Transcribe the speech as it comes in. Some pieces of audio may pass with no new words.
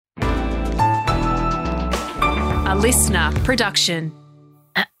A listener production.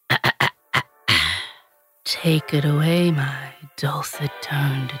 Take it away, my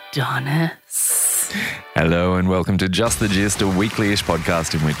dulcet-toned Adonis. Hello and welcome to Just the Gist, a weekly-ish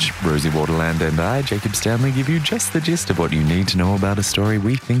podcast in which Rosie Waterland and I, Jacob Stanley, give you just the gist of what you need to know about a story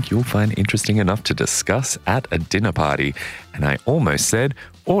we think you'll find interesting enough to discuss at a dinner party. And I almost said,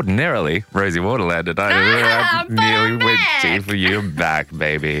 ordinarily, Rosie Waterland and I nearly went deep for you back,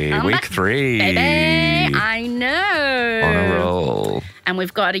 baby. Week 3. Baby, I know. On a roll. And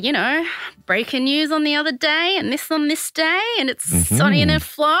we've got, breaking news on the other day and this on this day, and it's sunny enough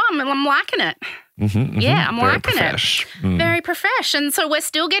flow. I'm liking it. Yeah, I'm Very liking profesh. it. Very profesh. And so we're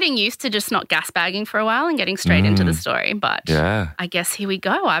still getting used to just not gasbagging for a while and getting straight into the story. But Yeah. I guess here we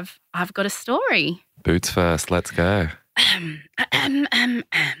go. I've got a story. Boots first. Let's go. I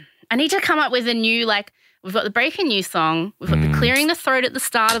need to come up with a new, we've got the breaking news song. We've got the clearing the throat at the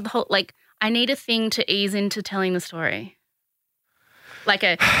start of the whole, I need a thing to ease into telling the story. Like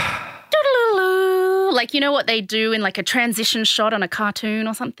a doodle-oo, like, you know what they do in a transition shot on a cartoon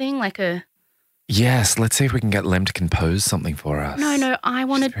or something? Like a... Yes, let's see if we can get Lem to compose something for us. No, I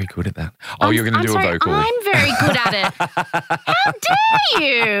want She's to... very good at that. Oh, you're going to do a vocal. I'm very good at it. How dare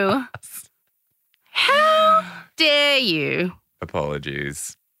you? How dare you?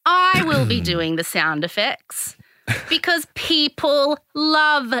 Apologies. I will be doing the sound effects because people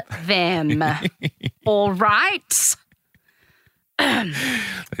love them. All right? They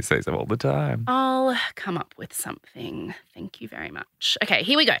say so all the time. I'll come up with something. Thank you very much. Okay,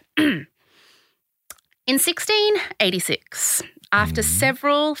 here we go. In 1686, after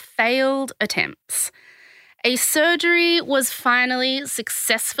several failed attempts, a surgery was finally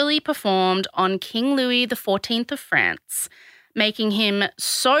successfully performed on King Louis XIV of France, making him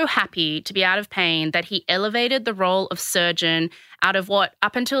so happy to be out of pain that he elevated the role of surgeon out of what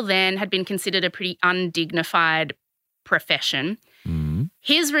up until then had been considered a pretty undignified profession.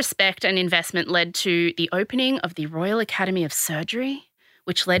 His respect and investment led to the opening of the Royal Academy of Surgery,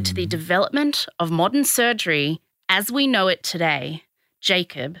 which led to the development of modern surgery as we know it today.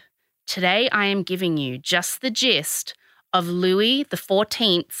 Jacob, today I am giving you just the gist of Louis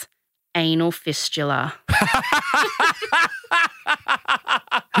XIV's anal fistula.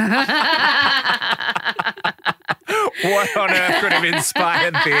 What on earth could have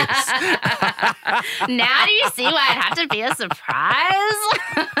inspired this? Now do you see why it had to be a surprise?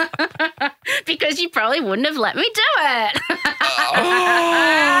 Because you probably wouldn't have let me do it.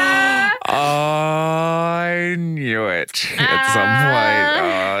 I knew it. At some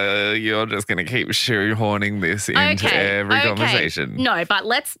point, you're just going to keep shoehorning this into every conversation. No, but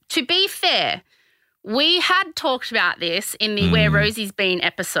to be fair, we had talked about this in the Where Rosie's Been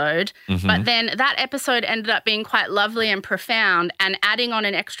episode, but then that episode ended up being quite lovely and profound, and adding on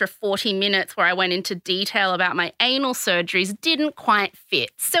an extra 40 minutes where I went into detail about my anal surgeries didn't quite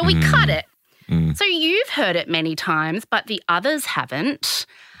fit. So we cut it. So you've heard it many times, but the others haven't.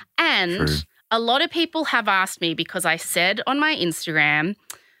 And True. A lot of people have asked me, because I said on my Instagram,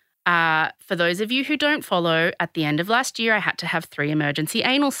 for those of you who don't follow, at the end of last year, I had to have 3 emergency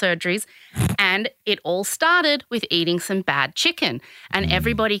anal surgeries, and it all started with eating some bad chicken. And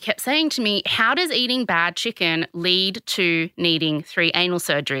everybody kept saying to me, how does eating bad chicken lead to needing 3 anal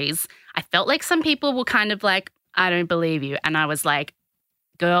surgeries? I felt like some people were kind of like, I don't believe you. And I was like,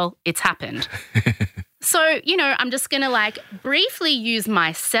 girl, it's happened. So, I'm just going to briefly use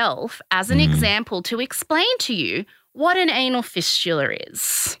myself as an example to explain to you what an anal fistula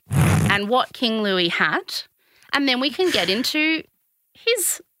is and what King Louis had, and then we can get into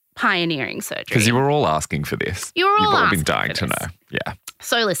his pioneering surgery. Because you were all asking for this. You were all You've all asking been dying for to this. know. Yeah.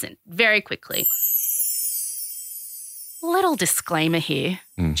 So listen, very quickly. Little disclaimer here,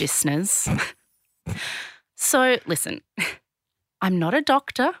 listeners. So listen, I'm not a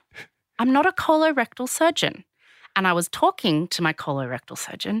doctor. I'm not a colorectal surgeon. And I was talking to my colorectal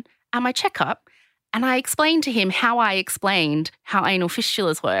surgeon at my checkup, and I explained to him how I explained how anal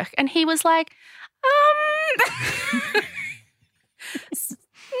fistulas work. And he was like,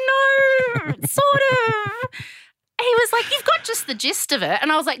 no, sort of. He was like, you've got just the gist of it.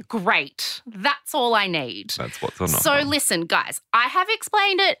 And I was like, great, that's all I need. That's what's on So offer. listen, guys, I have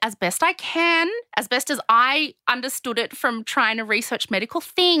explained it as best I can, as best as I understood it from trying to research medical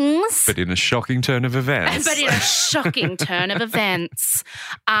things. But in a shocking turn of events. But in a shocking turn of events.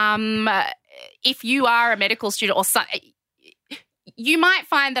 If you are a medical student or you might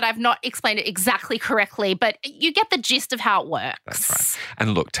find that I've not explained it exactly correctly, but you get the gist of how it works. That's right.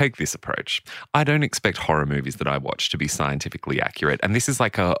 And look, take this approach. I don't expect horror movies that I watch to be scientifically accurate. And this is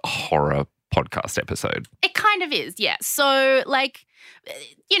like a horror podcast episode. It kind of is, yeah. So,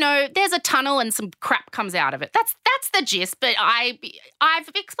 there's a tunnel and some crap crap comes out of it. That's the gist, but I've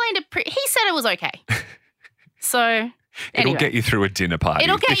explained it. He said it was okay. So It'll get you through a dinner party.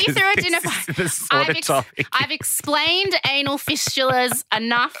 It'll get you through a dinner party. The sort of topic. I've explained anal fistulas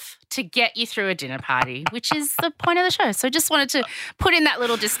enough to get you through a dinner party, which is the point of the show. So just wanted to put in that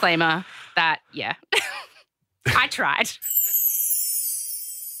little disclaimer that, yeah, I tried.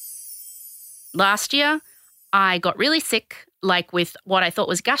 Last year, I got really sick, like with what I thought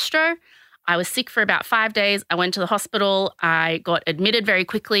was gastro. I was sick for about 5 days. I went to the hospital. I got admitted very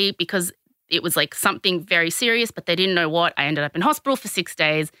quickly because it was like something very serious, but they didn't know what. I ended up in hospital for 6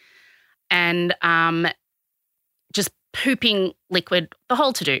 days and just pooping liquid, the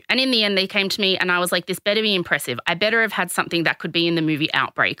whole to-do. And in the end, they came to me and I was like, this better be impressive. I better have had something that could be in the movie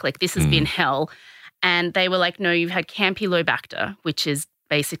Outbreak. Like, this has been hell. And they were like, no, you've had Campylobacter, which is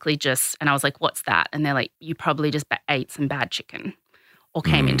basically just, and I was like, what's that? And they're like, you probably just ate some bad chicken or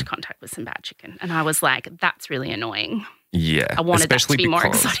came into contact with some bad chicken. And I was like, that's really annoying. Yeah. I wanted that to be more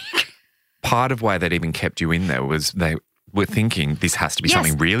exotic. Part of why that even kept you in there was they were thinking this has to be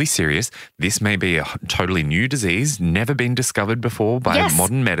something really serious. This may be a totally new disease, never been discovered before by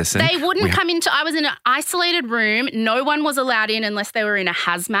modern medicine. They wouldn't come into, I was in an isolated room. No one was allowed in unless they were in a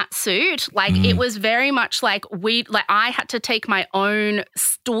hazmat suit. Like it was very much like I had to take my own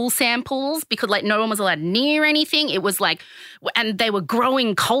stool samples because like no one was allowed near anything. It was like, and they were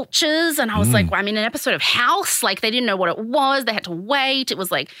growing cultures and I was like, well, I'm in an episode of House. Like they didn't know what it was. They had to wait. It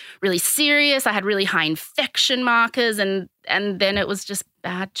was like really serious. I had really high infection markers and then it was just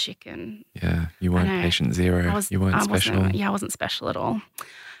bad chicken. Yeah, you weren't patient zero. You weren't special. I wasn't special at all.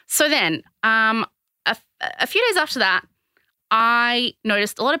 So then a few days after that, I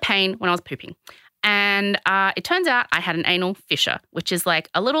noticed a lot of pain when I was pooping. And it turns out I had an anal fissure, which is like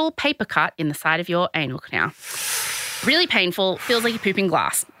a little paper cut in the side of your anal canal. Really painful, feels like you're pooping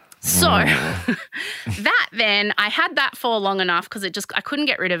glass. So that then, I had that for long enough because I couldn't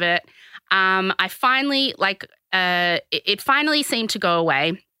get rid of it. I finally, it finally seemed to go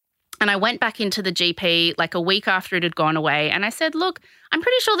away. And I went back into the GP like a week after it had gone away. And I said, look, I'm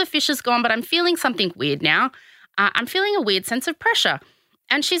pretty sure the fissure's gone, but I'm feeling something weird now. I'm feeling a weird sense of pressure.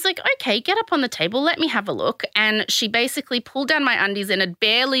 And she's like, okay, get up on the table. Let me have a look. And she basically pulled down my undies and had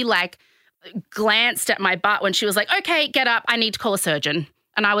barely like glanced at my butt when she was like, okay, get up. I need to call a surgeon.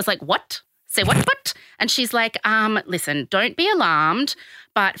 And I was like, what? Say what? And she's like, listen, don't be alarmed,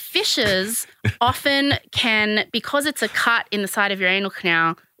 but fissures often can, because it's a cut in the side of your anal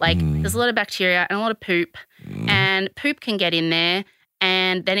canal, like there's a lot of bacteria and a lot of poop, and poop can get in there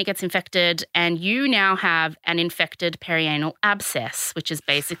and then it gets infected and you now have an infected perianal abscess, which is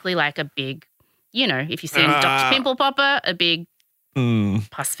basically like a big, if you've seen Dr. Pimple Popper, a big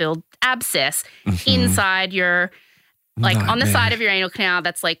pus-filled abscess inside your, like on the side of your anal canal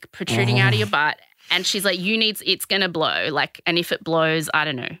that's like protruding out of your butt. And she's like, it's going to blow. Like, and if it blows, I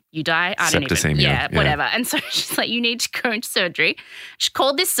don't know, you die. I don't even. Yeah, whatever. And so she's like, you need to go into surgery. She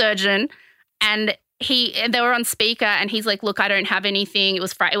called this surgeon and they were on speaker and he's like, look, I don't have anything. It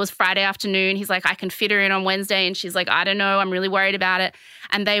was Friday afternoon. He's like, I can fit her in on Wednesday. And she's like, I don't know. I'm really worried about it.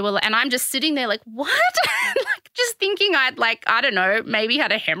 And and I'm just sitting there like, what? Like just thinking I'd like, I don't know, maybe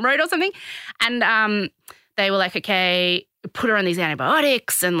had a hemorrhoid or something. And they were like, okay, put her on these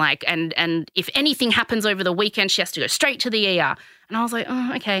antibiotics and like, and if anything happens over the weekend, she has to go straight to the ER. And I was like,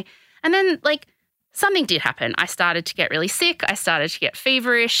 oh, okay. And then like something did happen. I started to get really sick. I started to get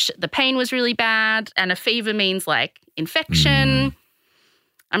feverish. The pain was really bad. And a fever means like infection.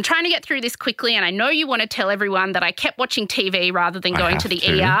 I'm trying to get through this quickly. And I know you want to tell everyone that I kept watching TV rather than going to the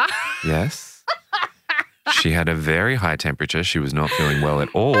ER. Yes. She had a very high temperature. She was not feeling well at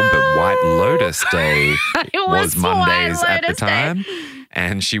all, but White Lotus Day was Mondays at the time,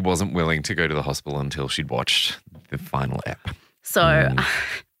 and she wasn't willing to go to the hospital until she'd watched the final ep. So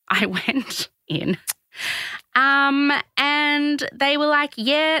I went in and they were like,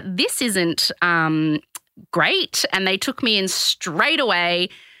 yeah, this isn't great. And they took me in straight away.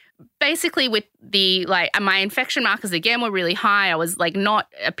 Basically with my infection markers again were really high. I was like not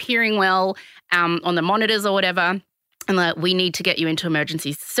appearing well on the monitors or whatever. And like, we need to get you into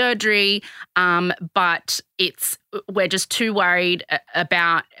emergency surgery. But we're just too worried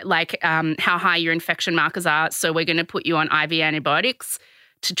about like how high your infection markers are. So we're going to put you on IV antibiotics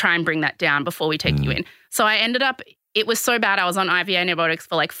to try and bring that down before we take you in. So I ended up, it was so bad I was on IV antibiotics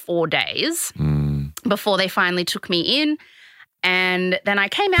for like 4 days before they finally took me in. And then I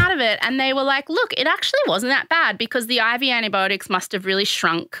came out of it and they were like, look, it actually wasn't that bad because the IV antibiotics must have really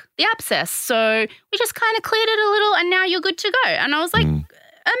shrunk the abscess. So we just kind of cleared it a little and now you're good to go. And I was like,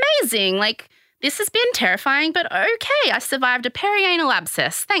 amazing. Like, this has been terrifying, but okay. I survived a perianal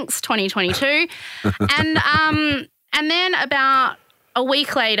abscess. Thanks, 2022. And then about a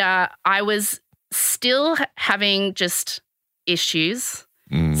week later, I was still having just issues.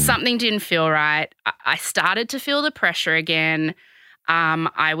 Something didn't feel right. I started to feel the pressure again.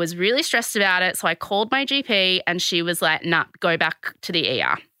 I was really stressed about it. So I called my GP and she was like, nah, go back to the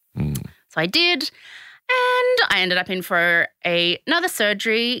ER. So I did. And I ended up in for another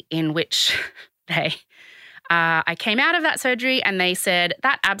surgery in which I came out of that surgery and they said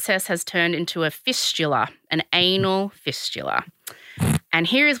that abscess has turned into a fistula, an anal fistula. And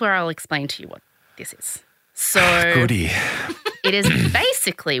here is where I'll explain to you what this is. So Goody. It is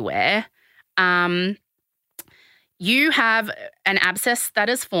basically where you have an abscess that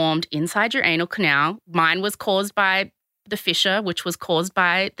is formed inside your anal canal. Mine was caused by the fissure, which was caused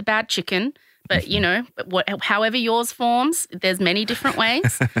by the bad chicken. But, however yours forms, there's many different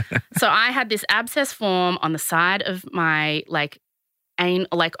ways. So I had this abscess form on the side of my,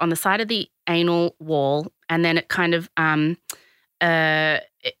 on the side of the anal wall. And then it kind of,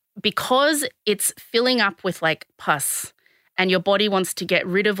 because it's filling up with, pus and your body wants to get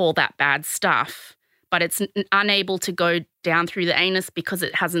rid of all that bad stuff, but it's unable to go down through the anus because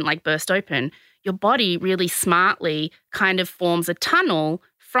it hasn't, burst open, your body really smartly kind of forms a tunnel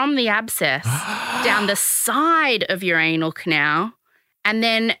from the abscess down the side of your anal canal and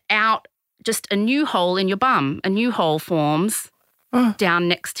then out just a new hole in your bum. A new hole forms down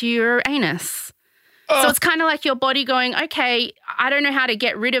next to your anus. So it's kind of like your body going, okay, I don't know how to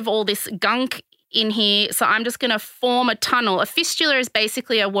get rid of all this gunk in here, so I'm just going to form a tunnel. A fistula is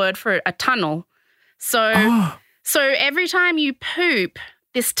basically a word for a tunnel. So every time you poop,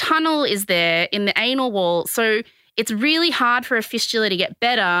 this tunnel is there in the anal wall. So it's really hard for a fistula to get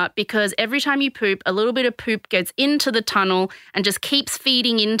better because every time you poop, a little bit of poop gets into the tunnel and just keeps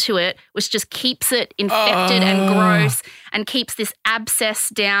feeding into it, which just keeps it infected and gross and keeps this abscess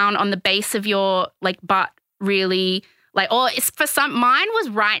down on the base of your butt really mine was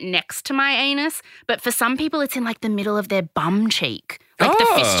right next to my anus, but for some people it's in the middle of their bum cheek. The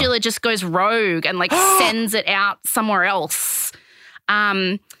fistula just goes rogue and sends it out somewhere else.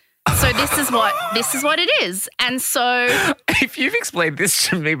 So this is what it is. And so if you've explained this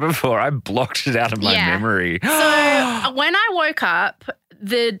to me before, I blocked it out of my memory. So when I woke up,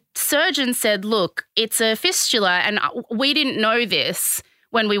 the surgeon said, look, it's a fistula. And we didn't know this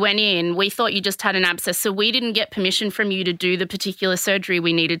when we went in. We thought you just had an abscess. So we didn't get permission from you to do the particular surgery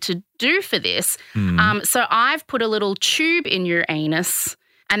we needed to do for this. So I've put a little tube in your anus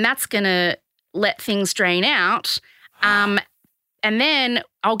and that's going to let things drain out. And then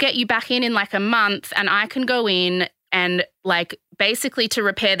I'll get you back in a month and I can go in and basically to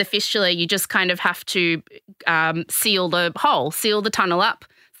repair the fistula, you just kind of have to seal the hole, seal the tunnel up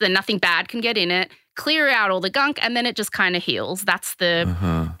so that nothing bad can get in it, clear out all the gunk, and then it just kind of heals. That's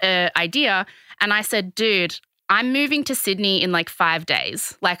the idea. And I said, dude, I'm moving to Sydney in 5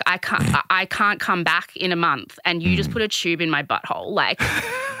 days. I can't come back in a month and you just put a tube in my butthole.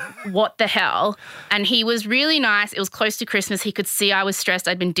 What the hell? And he was really nice. It was close to Christmas. He could see I was stressed.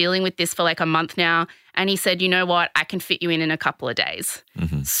 I'd been dealing with this for a month now. And he said, you know what? I can fit you in a couple of days.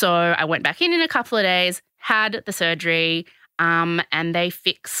 So I went back in a couple of days, had the surgery, and they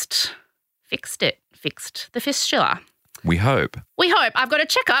fixed the fistula. We hope. I've got a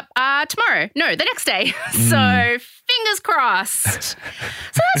checkup tomorrow. No, the next day. So fingers crossed. So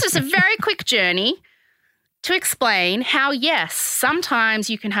that's just a very quick journey to explain how, yes, sometimes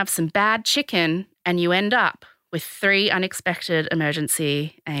you can have some bad chicken and you end up with 3 unexpected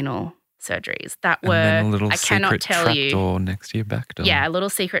emergency anal surgeries that were, and then a little I cannot tell you. Trapdoor next to your back door. Yeah, a little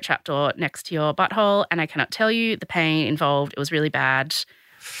secret trapdoor next to your butthole, and I cannot tell you the pain involved. It was really bad.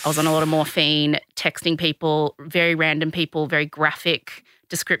 I was on a lot of morphine, texting people, very random people, very graphic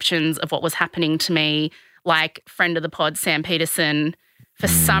descriptions of what was happening to me, friend of the pod, Sam Peterson. For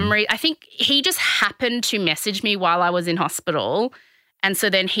some reason, I think he just happened to message me while I was in hospital. And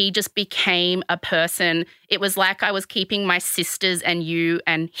so then he just became a person. It was like I was keeping my sisters and you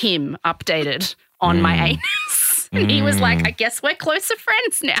and him updated on my anus. And he was like, I guess we're closer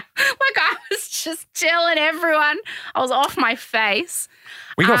friends now. I was just telling everyone. I was off my face.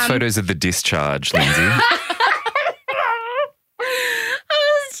 We got photos of the discharge, Lindsay.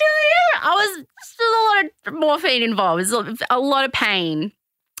 I was still a lot of morphine involved. There's a lot of pain.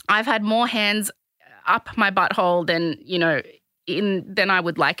 I've had more hands up my butthole than I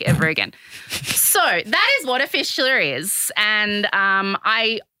would like ever again. So that is what a fistula is. And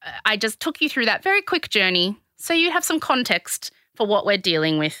I just took you through that very quick journey so you have some context for what we're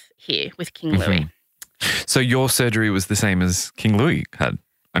dealing with here with King Louis. So your surgery was the same as King Louis had?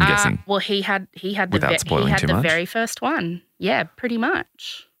 I'm guessing. Well, he had Without spoiling too the much. very first one. Yeah, pretty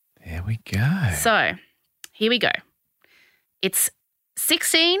much. There we go. So, here we go. It's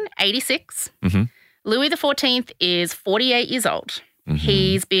 1686. Mhm. Louis XIV is 48 years old. Mhm.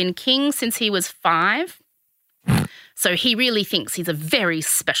 He's been king since he was 5. So he really thinks he's a very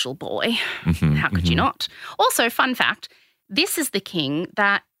special boy. Mhm, How could you mhm. not? Also, fun fact, this is the king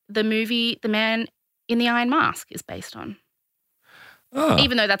that the movie The Man in the Iron Mask is based on. Oh.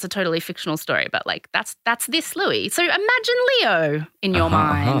 Even though that's a totally fictional story, but like that's this Louis. So imagine Leo in your Uh-huh,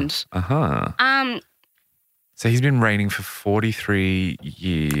 mind. So he's been reigning for 43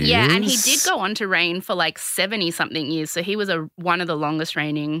 years. Yeah, and he did go on to reign for like 70-something years. So he was one of the longest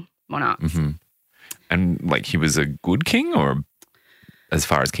reigning monarchs. Mhm. And like he was a good king, or as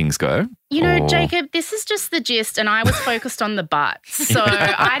far as kings go? You know, Or- Jacob, this is just the gist, and I was focused on the butts. So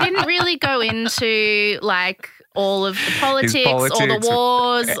I didn't really go into like all of the politics or the politics,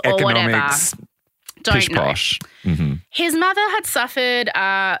 wars or whatever. economics, Don't pish know. posh. Mhm. His mother had suffered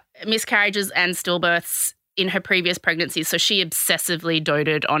miscarriages and stillbirths in her previous pregnancies, so she obsessively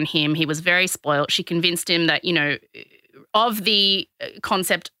doted on him. He was very spoiled. She convinced him that, you know, of the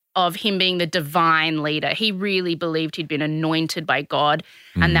concept of him being the divine leader. He really believed he'd been anointed by God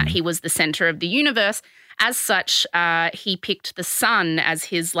and that he was the center of the universe. As such, he picked the sun as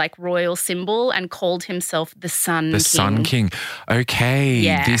his like royal symbol and called himself the Sun King. The Sun King. Okay.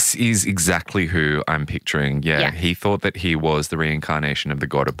 Yeah. This is exactly who I'm picturing. Yeah. Yeah. He thought that he was the reincarnation of the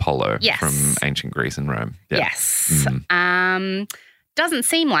god Apollo Yes. from ancient Greece and Rome. Yeah. Yes. Doesn't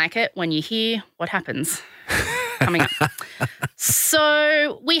seem like it when you hear what happens coming up.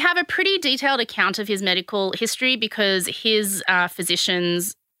 So we have a pretty detailed account of his medical history because his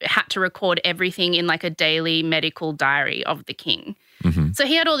physicians had to record everything in like a daily medical diary of the king. Mhm. So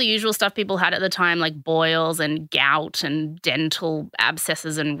he had all the usual stuff people had at the time, like boils and gout and dental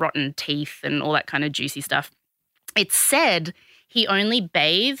abscesses and rotten teeth and all that kind of juicy stuff. It's said he only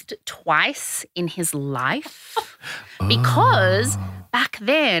bathed twice in his life because back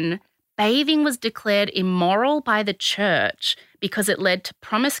then bathing was declared immoral by the church because it led to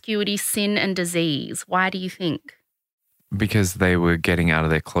promiscuity, sin and disease. Why do you think? Because they were getting out of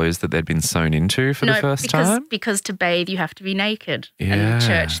their clothes that they'd been sewn into for the first time? Because to bathe you have to be naked and Yeah. the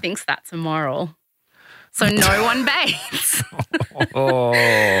church thinks that's immoral. So no one bathes.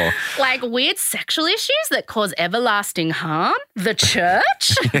 Oh. Like weird sexual issues that cause everlasting harm? The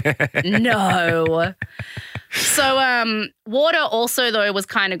church? No. So water also, though, was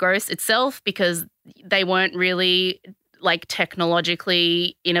kind of gross itself because they weren't really like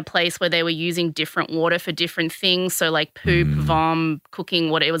technologically in a place where they were using different water for different things. So like poop, vom, cooking,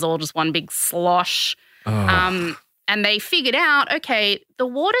 what it was all just one big slosh. Oh. And they figured out, okay, the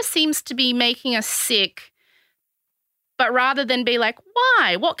water seems to be making us sick. But rather than be like,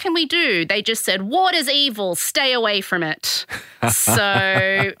 why? What can we do? They just said, water's evil. Stay away from it.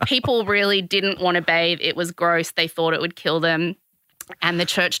 So people really didn't want to bathe. It was gross. They thought it would kill them. And the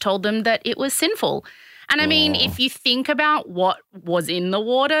church told them that it was sinful. And I mean, if you think about what was in the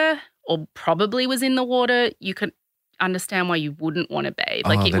water or probably was in the water, you can understand why you wouldn't want to bathe.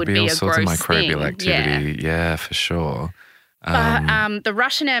 Like it there'd would be all a sorts gross of microbial thing. activity. Yeah, for sure. But the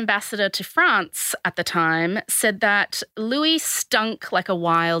Russian ambassador to France at the time said that Louis stunk like a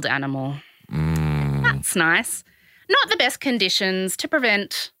wild animal. That's nice. Not the best conditions to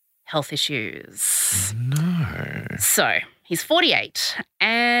prevent health issues. No. So he's 48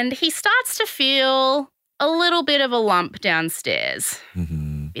 and he starts to feel a little bit of a lump downstairs.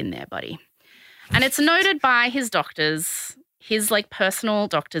 Been there, buddy. And it's noted by his doctors, his like personal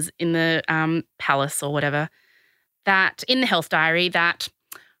doctors in the palace or whatever, that in the health diary that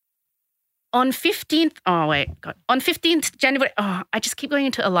on 15th January, I just keep going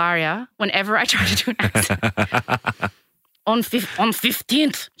into Ilaria whenever I try to do an accent. on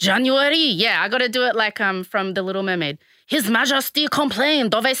 15th January, yeah, I got to do it like from The Little Mermaid. His Majesty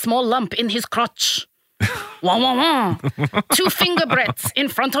complained of a small lump in his crotch. Wah, wah, wah. 2 finger breadths in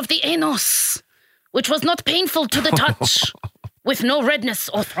front of the anus, which was not painful to the touch, with no redness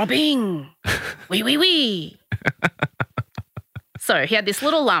or throbbing. Wee, wee, wee. So he had this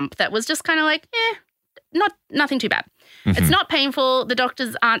little lump that was just kind of like, nothing too bad. It's not painful. The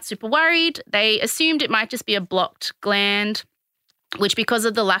doctors aren't super worried. They assumed it might just be a blocked gland, which because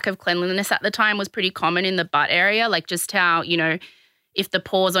of the lack of cleanliness at the time was pretty common in the butt area. Like just how, you know, if the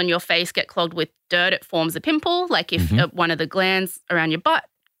pores on your face get clogged with dirt, it forms a pimple. Like if one of the glands around your butt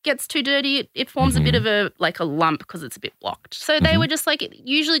gets too dirty, it forms a bit of a lump because it's a bit blocked. So they were just like, it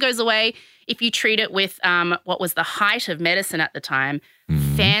usually goes away if you treat it with what was the height of medicine at the time,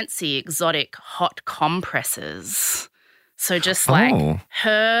 fancy, exotic, hot compresses. So just like Oh.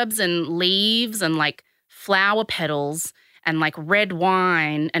 herbs and leaves and like flower petals and like red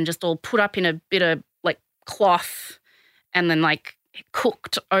wine and just all put up in a bit of like cloth and then like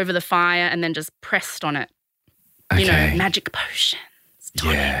cooked over the fire and then just pressed on it. You know, Okay. magic potions,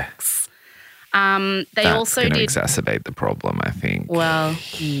 Yeah. tonics. They That's also going to did exacerbate the problem, I think. well,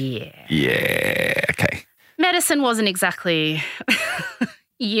 yeah. Yeah. Okay. Medicine wasn't exactly,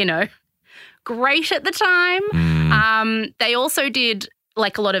 you know, great at the time. They also did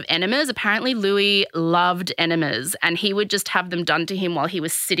like a lot of enemas. Apparently, Louis loved enemas and he would just have them done to him while he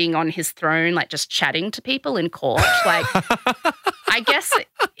was sitting on his throne, like just chatting to people in court. Like, I guess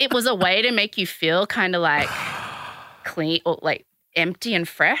it was a way to make you feel kind of like clean or like empty and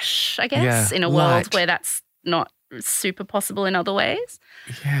fresh, I guess, Yeah, in a light. world where that's not super possible in other ways.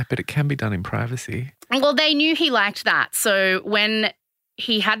 Yeah, but it can be done in privacy. Well, they knew he liked that. So when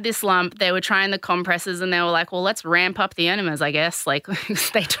he had this lump, they were trying the compresses and they were like, well, let's ramp up the enemas, I guess. Like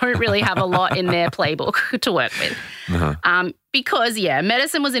they don't really have a lot in their playbook to work with. Because, yeah,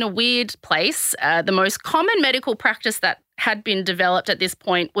 medicine was in a weird place. The most common medical practice that had been developed at this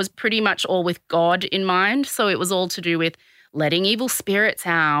point was pretty much all with God in mind. So it was all to do with letting evil spirits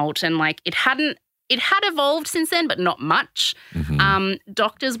out and like it had evolved since then, but not much.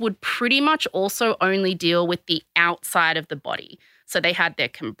 Doctors would pretty much also only deal with the outside of the body. So they had their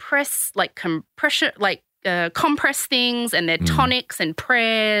compress things and their tonics and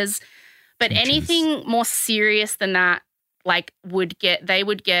prayers. But anything more serious than that, like they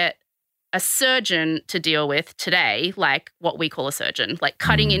would get a surgeon to deal with today, like what we call a surgeon, like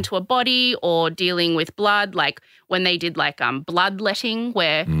cutting into a body or dealing with blood, like when they did like bloodletting,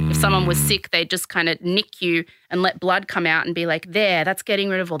 where if someone was sick, they'd just kind of nick you and let blood come out and be like, there, that's getting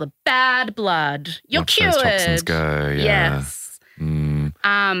rid of all the bad blood. You're Watch cured. those toxins go. Yeah. Yes.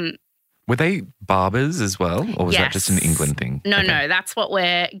 Were they barbers as well, or was that Yes. just an England thing? No, Okay. no, that's what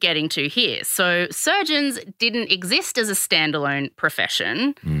we're getting to here. So surgeons didn't exist as a standalone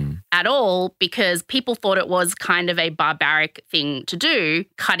profession at all because people thought it was kind of a barbaric thing to do,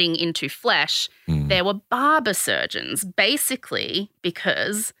 cutting into flesh. There were barber surgeons, basically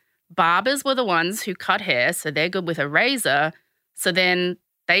because barbers were the ones who cut hair, so they're good with a razor. So then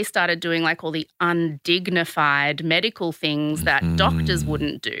they started doing like all the undignified medical things that doctors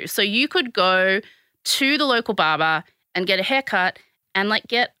wouldn't do. So you could go to the local barber and get a haircut and like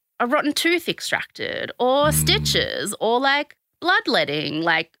get a rotten tooth extracted or stitches or like bloodletting.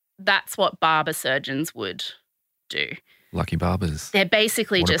 Like that's what barber surgeons would do. Lucky barbers. They're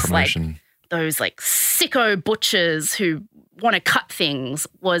basically What a just like promotion. those like sicko butchers who want to cut things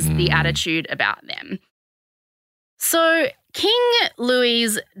was the attitude about them. So King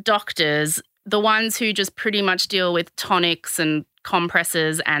Louis's doctors, the ones who just pretty much deal with tonics and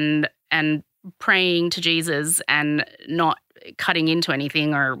compresses and praying to Jesus and not cutting into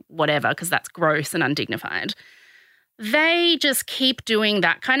anything or whatever, because that's gross and undignified, they just keep doing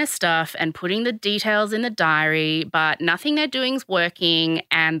that kind of stuff and putting the details in the diary, but nothing they're doing is working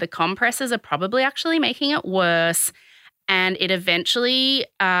and the compresses are probably actually making it worse. And it eventually,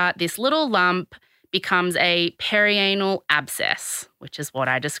 this little lump becomes a perianal abscess, which is what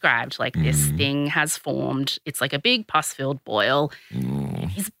I described. Like this thing has formed. It's like a big pus-filled boil.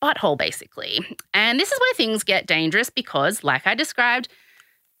 His butthole, basically. And this is where things get dangerous because, like I described,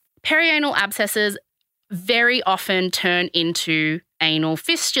 perianal abscesses very often turn into anal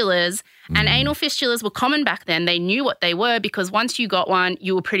fistulas. And anal fistulas were common back then. They knew what they were because once you got one,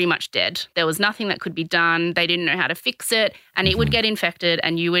 you were pretty much dead. There was nothing that could be done. They didn't know how to fix it. And it would get infected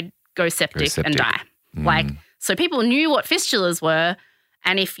and you would go septic and die. Like, so people knew what fistulas were.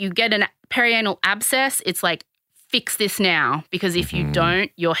 And if you get a perianal abscess, it's like, fix this now, because if you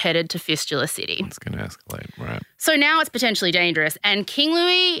don't, you're headed to Fistula City. It's going to escalate, right? So now it's potentially dangerous. And King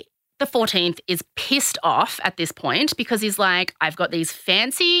Louis XIV is pissed off at this point because he's like, I've got these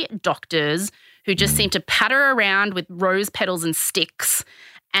fancy doctors who just seem to patter around with rose petals and sticks.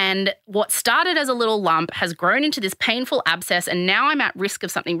 And what started as a little lump has grown into this painful abscess, and now I'm at risk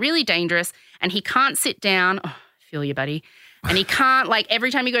of something really dangerous, and he can't sit down. Oh, I feel you, buddy. And he can't, like, every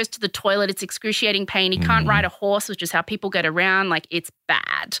time he goes to the toilet, it's excruciating pain. He can't ride a horse, which is how people get around. Like, it's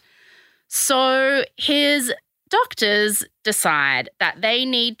bad. So his doctors decide that they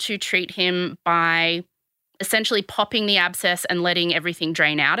need to treat him by essentially popping the abscess and letting everything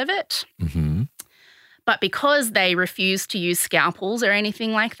drain out of it. But because they refuse to use scalpels or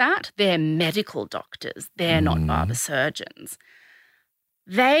anything like that, they're medical doctors. They're not barber surgeons.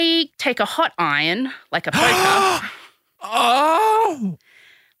 They take a hot iron, like a poker, Oh!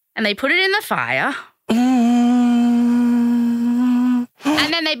 and they put it in the fire.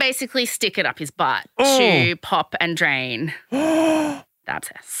 And then they basically stick it up his butt to pop and drain the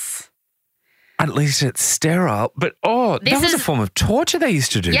abscess. At least it's sterile. But, that was a form of torture they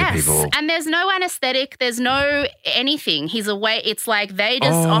used to do to people. And there's no anesthetic. There's no anything. He's away. It's like they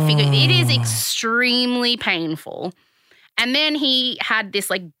just off you go. It is extremely painful. And then he had this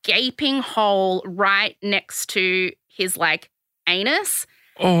like gaping hole right next to his like anus.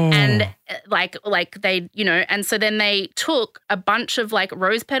 And like they, and so then they took a bunch of like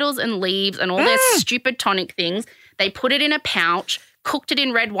rose petals and leaves and all their stupid tonic things. They put it in a pouch, cooked it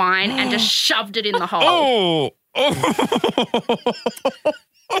in red wine and just shoved it in the hole.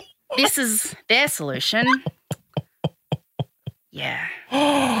 This is their solution. Yeah.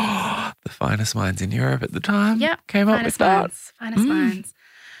 The finest minds in Europe at the time came up with that. Finest minds.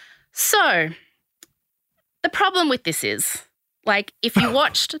 So the problem with this is, like, if you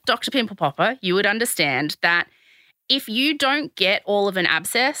watched Dr. Pimple Popper, you would understand that if you don't get all of an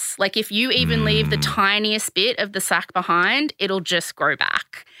abscess, like if you even leave the tiniest bit of the sac behind, it'll just grow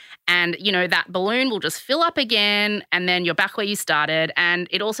back. And, that balloon will just fill up again and then you're back where you started. And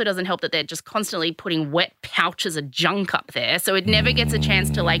it also doesn't help that they're just constantly putting wet pouches of junk up there. So it never gets a chance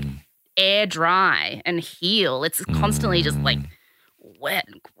to, like, air dry and heal. It's constantly just, like, wet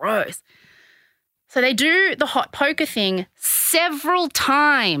and gross. So they do the hot poker thing several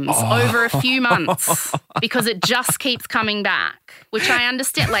times over a few months because it just keeps coming back, which I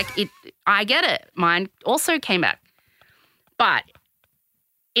understand. I get it. Mine also came back. But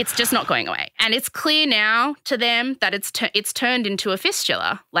it's just not going away. And it's clear now to them that it's turned into a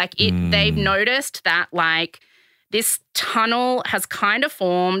fistula. They've noticed that, like, this tunnel has kind of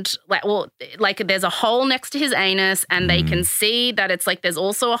formed, there's a hole next to his anus and they can see that it's like there's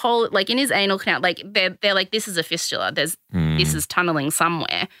also a hole, like, in his anal canal. Like, they're like, this is a fistula. This is tunneling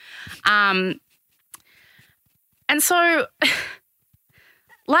somewhere. And so,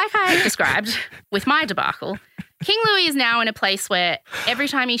 like I described with my debacle, King Louis is now in a place where every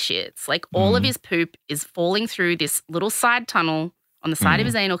time he shits, like, all of his poop is falling through this little side tunnel on the side of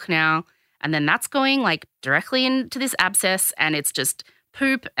his anal canal. And then that's going, like, directly into this abscess and it's just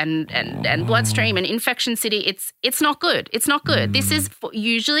poop and bloodstream and infection city. It's not good. It's not good. This is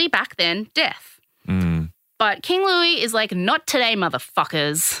usually back then death. But King Louis is like, not today,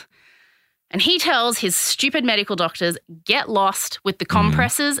 motherfuckers. And he tells his stupid medical doctors, get lost with the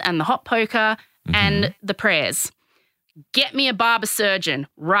compresses and the hot poker and the prayers. Get me a barber surgeon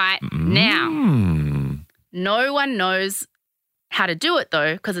right now. No one knows how to do it,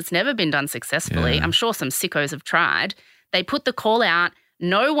 though, because it's never been done successfully. I'm sure some sickos have tried. They put the call out.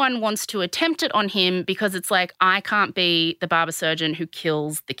 No one wants to attempt it on him because it's like, I can't be the barber surgeon who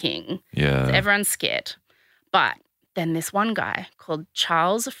kills the king. Yeah. So everyone's scared. But then this one guy called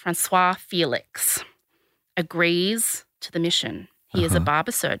Charles Francois Felix agrees to the mission. He is a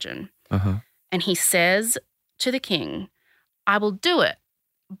barber surgeon. And he says to the king, I will do it,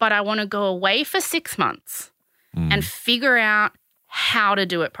 but I want to go away for 6 months and figure out how to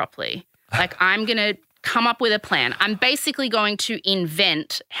do it properly. Like, I'm going to come up with a plan. I'm basically going to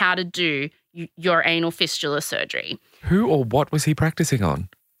invent how to do your anal fistula surgery. Who or what was he practicing on?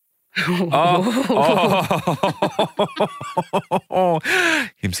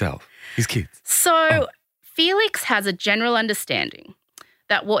 Himself, his kids. So Felix has a general understanding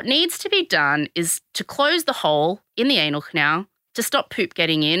that what needs to be done is to close the hole in the anal canal to stop poop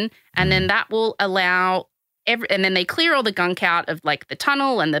getting in, and then that will allow and then they clear all the gunk out of, like, the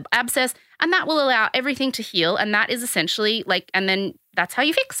tunnel and the abscess, and that will allow everything to heal, and that is essentially, like, and then that's how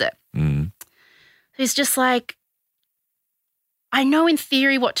you fix it. He's just like, I know in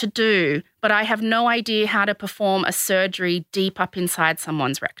theory what to do, but I have no idea how to perform a surgery deep up inside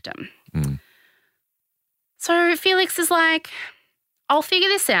someone's rectum. So Felix is like, I'll figure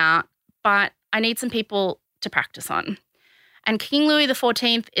this out, but I need some people to practice on. And King Louis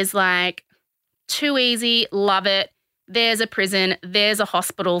XIV is like, too easy, love it. There's a prison, there's a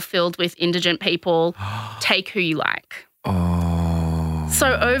hospital filled with indigent people. Take who you like.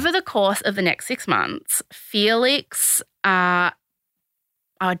 So over the course of the next 6 months, Felix, I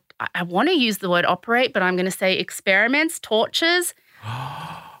want to use the word operate, but I'm going to say experiments, tortures,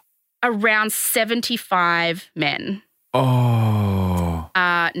 around 75 men. No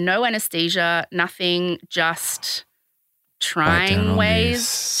anesthesia, nothing, just trying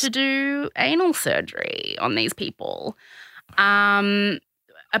ways to do anal surgery on these people.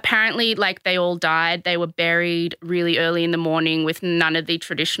 Apparently, like, they all died. They were buried really early in the morning with none of the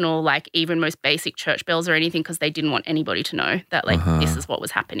traditional, like, even most basic church bells or anything, because they didn't want anybody to know that, like, this is what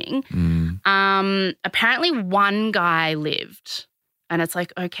was happening. Apparently one guy lived, and it's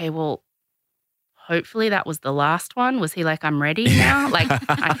like, okay, well, hopefully that was the last one. Was he like, I'm ready now? Like,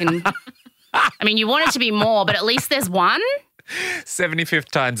 I mean, you want it to be more, but at least there's one. 75th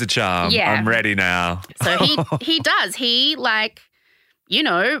time's a charm. Yeah. I'm ready now. So he does. He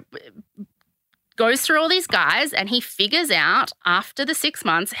goes through all these guys and he figures out after the 6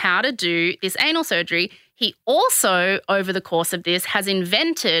 months how to do this anal surgery. He also, over the course of this, has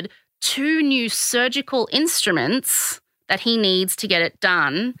invented 2 new surgical instruments that he needs to get it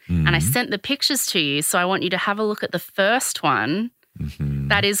done. And I sent the pictures to you, so I want you to have a look at the first one.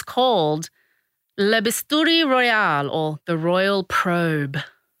 That is called Le Bistouri Royal, or the Royal Probe.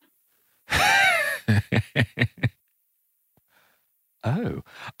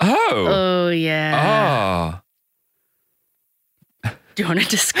 Oh, yeah. Oh. Do you want to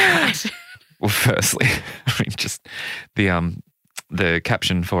describe it? Well, firstly, I mean, just the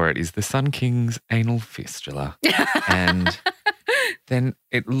caption for it is the Sun King's anal fistula. And then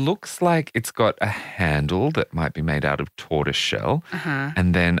it looks like it's got a handle that might be made out of tortoise shell.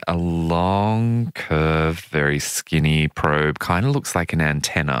 And then a long, curved, very skinny probe. Kind of looks like an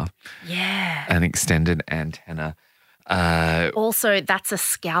antenna. Yeah. An extended antenna. Also, that's a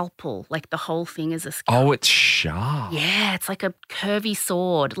scalpel. Like the whole thing is a scalpel. Oh, it's sharp. Yeah, it's like a curvy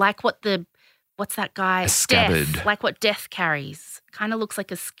sword. Like what's that guy? A scabbard. Death, like what Death carries. Kind of looks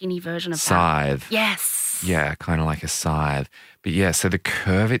like a skinny version of Scythe. that. Yes. Yeah, kind of like a scythe. But yeah, so the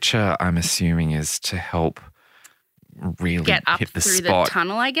curvature, I'm assuming, is to help really Get up hit the through spot. the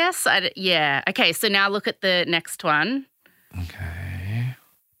tunnel, I guess. Yeah. Okay, so now look at the next one. Okay.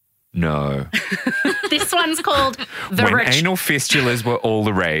 No. This one's called the When anal fistulas were all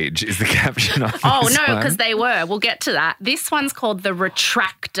the rage is the caption on Oh, this no, one. because they were. We'll get to that. This one's called the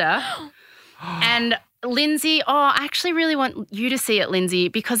retractor. And Lindsay, I actually really want you to see it, Lindsay,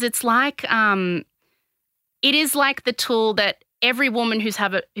 because it's like it is like the tool that every woman who's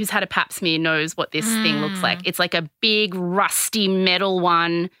had a pap smear knows what this thing looks like. It's like a big rusty metal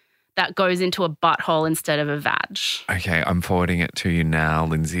one that goes into a butthole instead of a vag. Okay, I'm forwarding it to you now,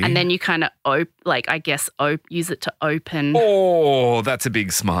 Lindsay. And then you kind of use it to open. Oh, that's a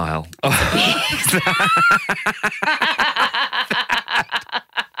big smile.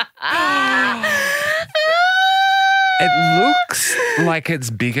 It looks like it's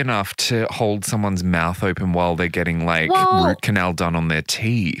big enough to hold someone's mouth open while they're getting root canal done on their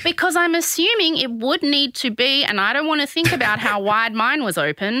teeth. Because I'm assuming it would need to be, and I don't want to think about how wide mine was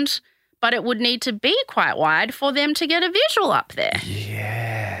opened, but it would need to be quite wide for them to get a visual up there.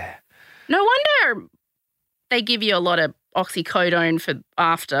 Yeah. No wonder they give you a lot of oxycodone for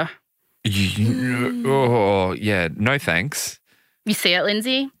after. Oh, yeah. No thanks. You see it,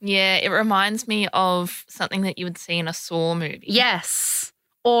 Lindsay? Yeah, it reminds me of something that you would see in a Saw movie. Yes.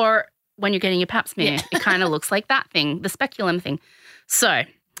 Or when you're getting your pap smear, it kind of looks like that thing, the speculum thing. So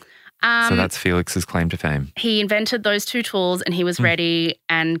that's Felix's claim to fame. he invented those 2 tools and he was ready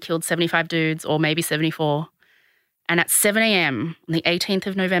and killed 75 dudes, or maybe 74. And at 7 a.m. on the 18th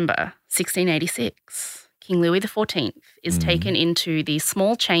of November, 1686, King Louis XIV is taken into the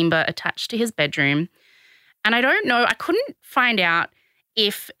small chamber attached to his bedroom. And I don't know, I couldn't find out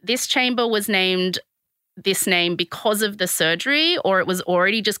if this chamber was named this name because of the surgery or it was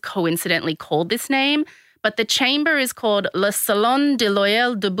already just coincidentally called this name. But the chamber is called Le Salon de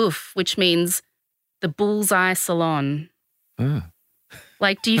l'Oeil de Boeuf, which means the bullseye salon.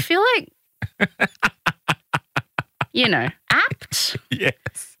 Like, do you feel like, apt?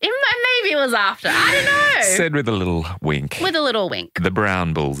 Yes. Maybe it was after. I don't know. Said with a little wink. With a little wink. The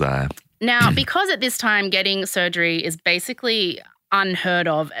brown bullseye. Now, because at this time getting surgery is basically unheard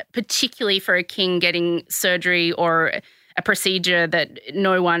of, particularly for a king getting surgery or a procedure that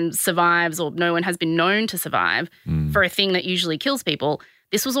no one survives or no one has been known to survive for a thing that usually kills people,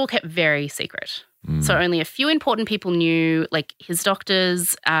 this was all kept very secret. So only a few important people knew, like his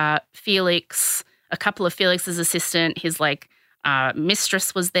doctors, Felix, a couple of Felix's assistant, his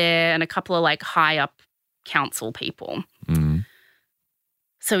mistress was there, and a couple of high up council people.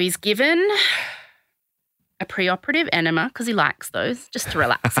 So he's given a preoperative enema because he likes those, just to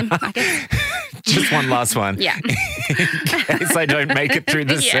relax him, I guess. Just one last one. Yeah. In case I don't make it through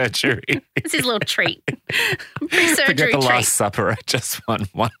the surgery. It's his little treat. Pre-surgery Forget the treat. Last Supper. I just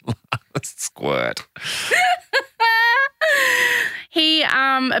want one last squirt. He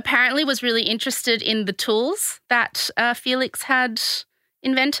apparently was really interested in the tools that Felix had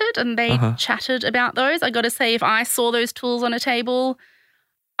invented, and they chatted about those. I got to say, if I saw those tools on a table,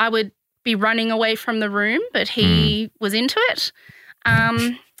 I would be running away from the room, but he was into it.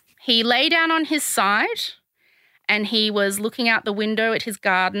 He lay down on his side and he was looking out the window at his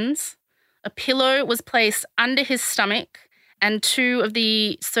gardens. A pillow was placed under his stomach and 2 of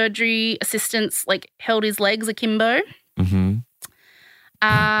the surgery assistants like held his legs akimbo. Mm-hmm.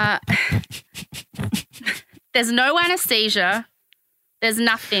 There's no anesthesia. There's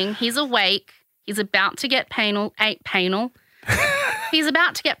nothing. He's awake. He's about to get He's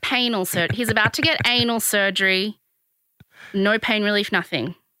about to get He's about to get anal surgery. No pain relief,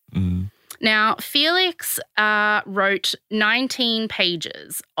 nothing. Mm. Now, Felix wrote 19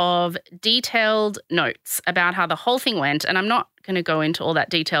 pages of detailed notes about how the whole thing went, and I'm not going to go into all that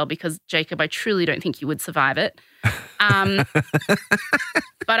detail because, Jacob, I truly don't think you would survive it. But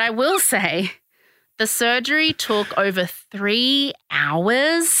I will say the surgery took over 3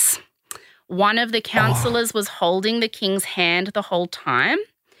 hours. One of the counselors was holding the king's hand the whole time.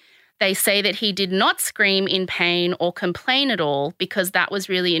 They say that he did not scream in pain or complain at all because that was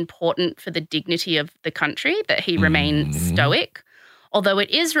really important for the dignity of the country, that he remained stoic. Although it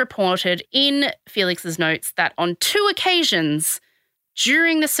is reported in Felix's notes that on 2 occasions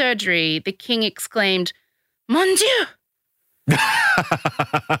during the surgery, the king exclaimed, "Mon Dieu!"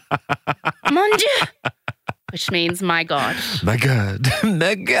 "Mon Dieu!" which means "my God." My God.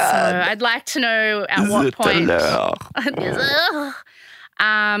 My God. So I'd like to know at what point.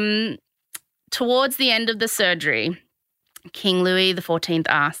 Towards the end of the surgery, King Louis XIV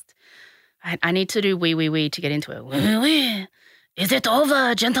asked, I need to do wee, wee, wee to get into it. Wee, wee. Is it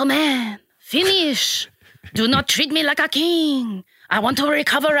over, gentlemen? Finish. Do not treat me like a king. I want to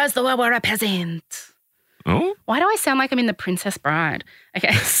recover as though I were a peasant. Oh? Why do I sound like I'm in The Princess Bride?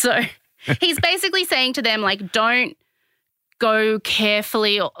 Okay, so he's basically saying to them, like, don't go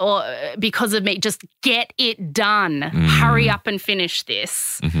carefully or because of me. Just get it done. Hurry up and finish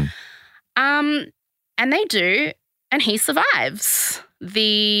this. Mm-hmm. And they do, and he survives.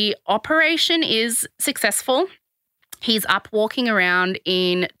 The operation is successful. He's up walking around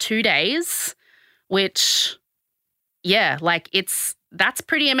in 2 days, which, yeah, like that's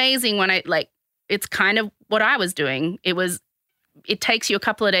pretty amazing it's kind of what I was doing. It takes you a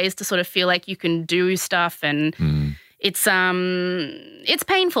couple of days to sort of feel like you can do stuff, and it's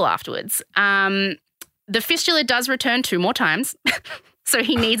painful afterwards. The fistula does return 2 more times. So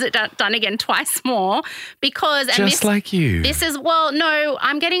he needs it done again twice more because... like you. This is, well, no,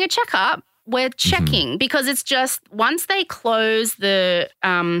 I'm getting a checkup. We're checking because it's just once they close the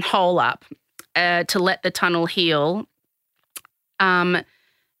hole up to let the tunnel heal, apparently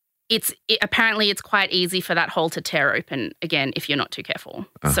it's quite easy for that hole to tear open again if you're not too careful.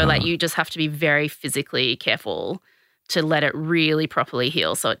 So like you just have to be very physically careful to let it really properly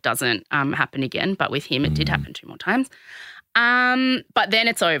heal so it doesn't happen again. But with him, it did happen 2 more times. But then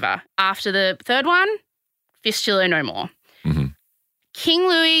it's over. After the 3rd one, fistula no more. Mm-hmm. King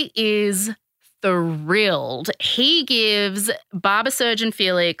Louis is thrilled. He gives barber surgeon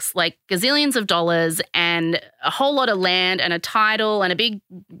Felix like gazillions of dollars and a whole lot of land and a title and a big,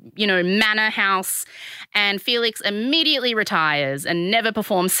 manor house. And Felix immediately retires and never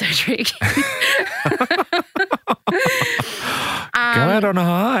performs surgery again. Go out on a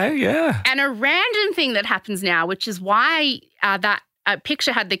high, yeah. And a random thing that happens now, which is why that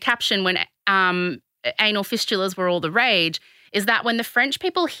picture had the caption when anal fistulas were all the rage, is that when the French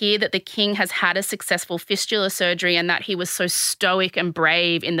people hear that the king has had a successful fistula surgery and that he was so stoic and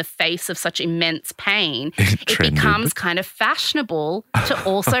brave in the face of such immense pain, it becomes kind of fashionable to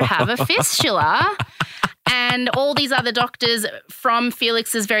also have a fistula. And all these other doctors from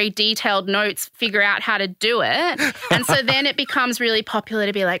Felix's very detailed notes figure out how to do it. And so then it becomes really popular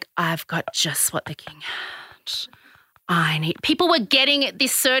to be like, I've got just what the king had. People were getting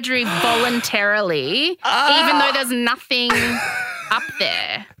this surgery voluntarily, even though there's nothing up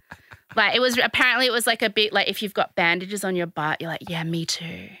there. Like it was like a bit like if you've got bandages on your butt, you're like, yeah, me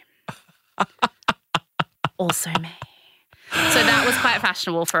too. Also me. So that was quite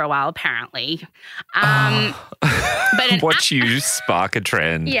fashionable for a while, apparently. But watch you spark a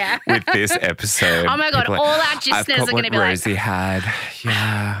trend with this episode. Oh my God, all our listeners are going to be like, Rosie had.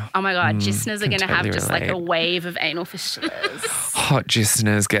 Yeah. Oh my God, listeners are going to totally have just relate. like a wave of anal fistulas. Hot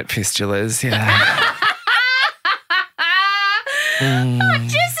listeners get fistulas, yeah. Hot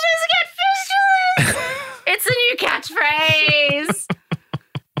listeners get fistulas. It's a new catchphrase.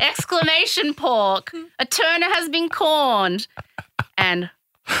 Exclamation pork. A Turner has been corned. And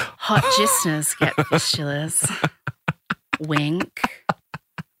hot listeners get fistulas. Wink.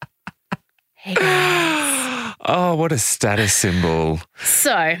 Hey guys. Oh, what a status symbol.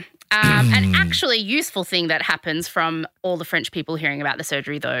 So, An actually useful thing that happens from all the French people hearing about the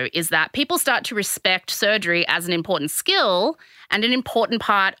surgery, though, is that people start to respect surgery as an important skill and an important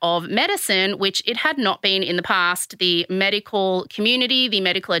part of medicine, which it had not been in the past. The medical community, the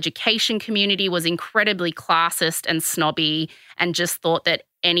medical education community was incredibly classist and snobby and just thought that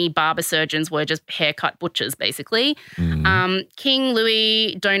any barber surgeons were just haircut butchers, basically. King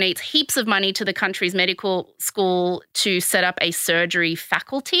Louis donates heaps of money to the country's medical school to set up a surgery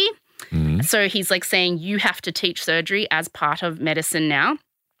faculty. So he's like saying you have to teach surgery as part of medicine now.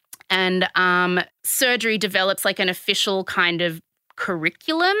 And surgery develops like an official kind of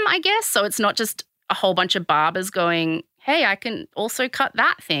curriculum, I guess. So it's not just a whole bunch of barbers going, hey, I can also cut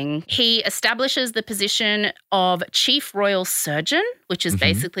that thing. He establishes the position of Chief Royal Surgeon, which is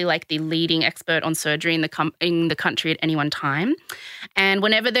basically like the leading expert on surgery in the country at any one time. And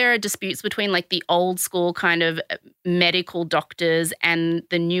whenever there are disputes between like the old school kind of medical doctors and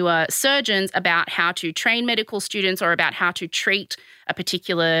the newer surgeons about how to train medical students or about how to treat a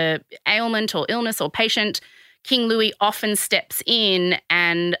particular ailment or illness or patient, King Louis often steps in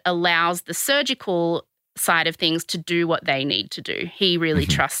and allows the surgical side of things to do what they need to do. He really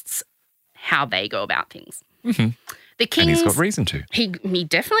trusts how they go about things. The king's, and he's got reason to. He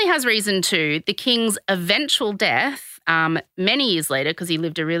definitely has reason to. The king's eventual death, many years later, because he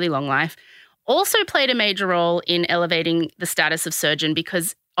lived a really long life, also played a major role in elevating the status of surgeons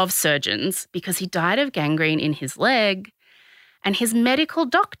because he died of gangrene in his leg, and his medical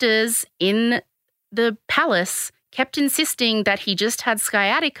doctors in the palace kept insisting that he just had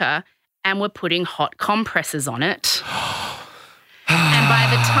sciatica and were putting hot compresses on it. And by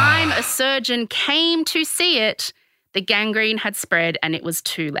the time a surgeon came to see it, the gangrene had spread and it was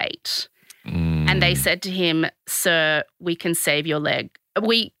too late. And they said to him, sir, we can save your leg.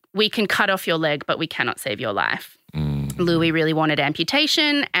 We can cut off your leg, but we cannot save your life. Louis really wanted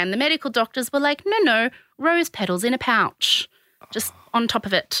amputation, and the medical doctors were like, no, rose petals in a pouch, just on top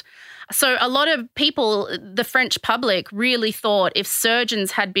of it. So a lot of people, the French public, really thought if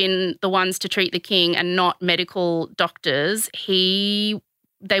surgeons had been the ones to treat the king and not medical doctors, they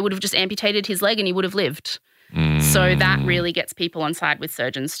would have just amputated his leg and he would have lived. So that really gets people on side with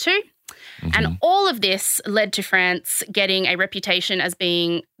surgeons too. And all of this led to France getting a reputation as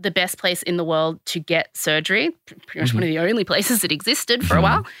being the best place in the world to get surgery, pretty much one of the only places it existed for a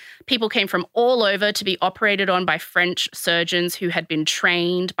while. People came from all over to be operated on by French surgeons who had been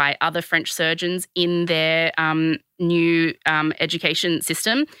trained by other French surgeons in their new education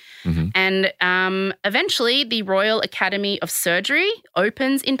system. And eventually the Royal Academy of Surgery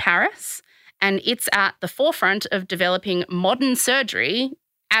opens in Paris, and it's at the forefront of developing modern surgery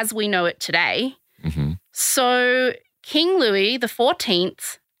as we know it today. So King Louis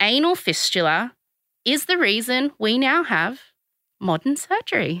XIV's anal fistula is the reason we now have modern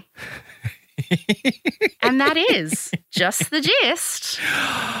surgery. And that is just the gist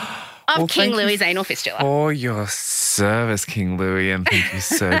of King Louis's anal fistula. For your service, King Louis, and thank you,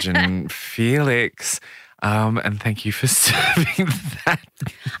 Surgeon Felix. And thank you for serving that.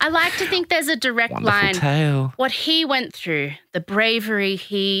 I like to think there's a direct line. Tale. What he went through, the bravery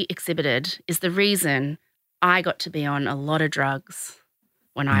he exhibited, is the reason I got to be on a lot of drugs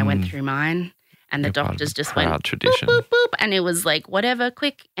when I went through mine. And the doctors just went tradition. boop, boop, boop. And it was like, whatever,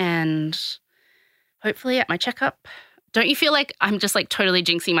 quick. And hopefully at my checkup, don't you feel like I'm just like totally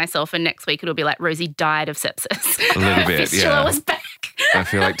jinxing myself and next week it'll be like Rosie died of sepsis? A little bit, Fistula was back. I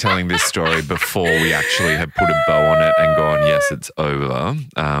feel like telling this story before we actually had put a bow on it and gone, yes, it's over,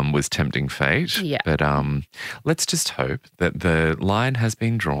 was tempting fate. Yeah. But let's just hope that the line has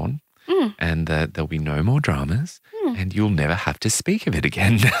been drawn and that there'll be no more dramas and you'll never have to speak of it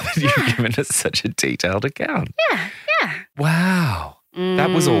again now that you've given us such a detailed account. Yeah. Wow. That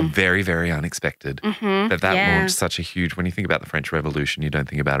was all very, very unexpected. That Yeah. launched such a huge, when you think about the French Revolution, you don't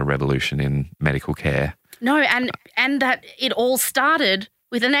think about a revolution in medical care. No, and that it all started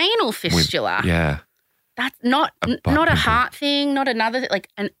with an anal fistula. Yeah. That's not butt a pimple. heart thing, not another, like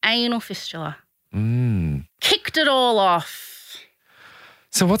an anal fistula. Mm. Kicked it all off.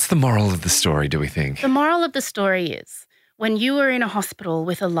 So what's the moral of the story, do we think? The moral of the story is when you are in a hospital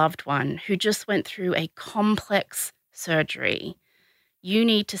with a loved one who just went through a complex surgery, you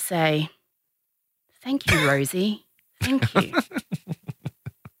need to say, thank you, Rosie. Thank you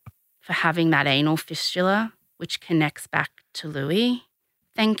for having that anal fistula, which connects back to Louis.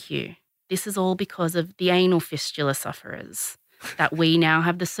 Thank you. This is all because of the anal fistula sufferers that we now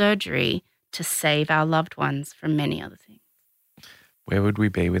have the surgery to save our loved ones from many other things. Where would we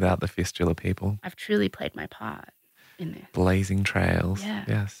be without the fistula people? I've truly played my part in this. Blazing trails. Yeah.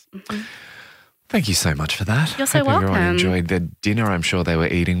 Yes. Thank you so much for that. You're so Hope everyone welcome. enjoyed the dinner I'm sure they were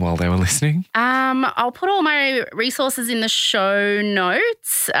eating while they were listening. I'll put all my resources in the show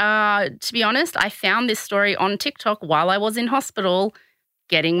notes. To be honest, I found this story on TikTok while I was in hospital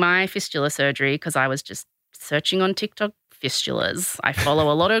getting my fistula surgery because I was just searching on TikTok fistulas. I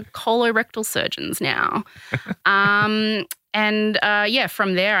follow a lot of colorectal surgeons now. From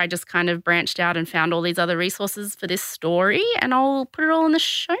there, I just kind of branched out and found all these other resources for this story, and I'll put it all in the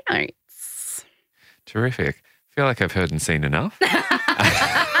show notes. Terrific. I feel like I've heard and seen enough. Yeah.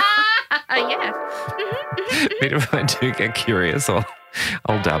 But if I do get curious, I'll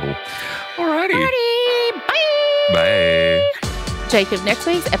dabble. Alrighty. Alrighty, bye. Bye. Jacob, next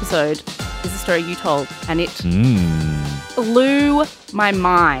week's episode is a story you told, and it Mm. blew my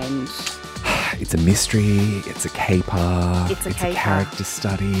mind. It's a mystery. It's a caper. It's a caper. character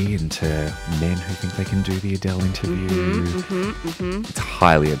study into men who think they can do the Adele interview. It's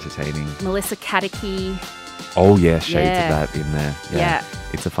highly entertaining. Melissa Kadicki. Oh, yeah, shades Yeah. of that in there. Yeah.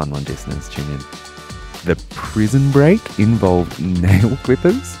 It's a fun one, listeners. Tune in. The prison break involved nail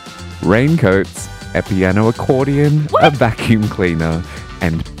clippers, raincoats, a piano accordion, a vacuum cleaner,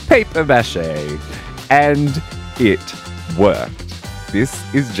 and paper mache. And it worked. This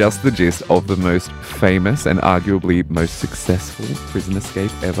is just the gist of the most famous and arguably most successful prison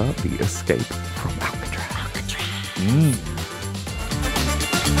escape ever, the escape from Alcatraz.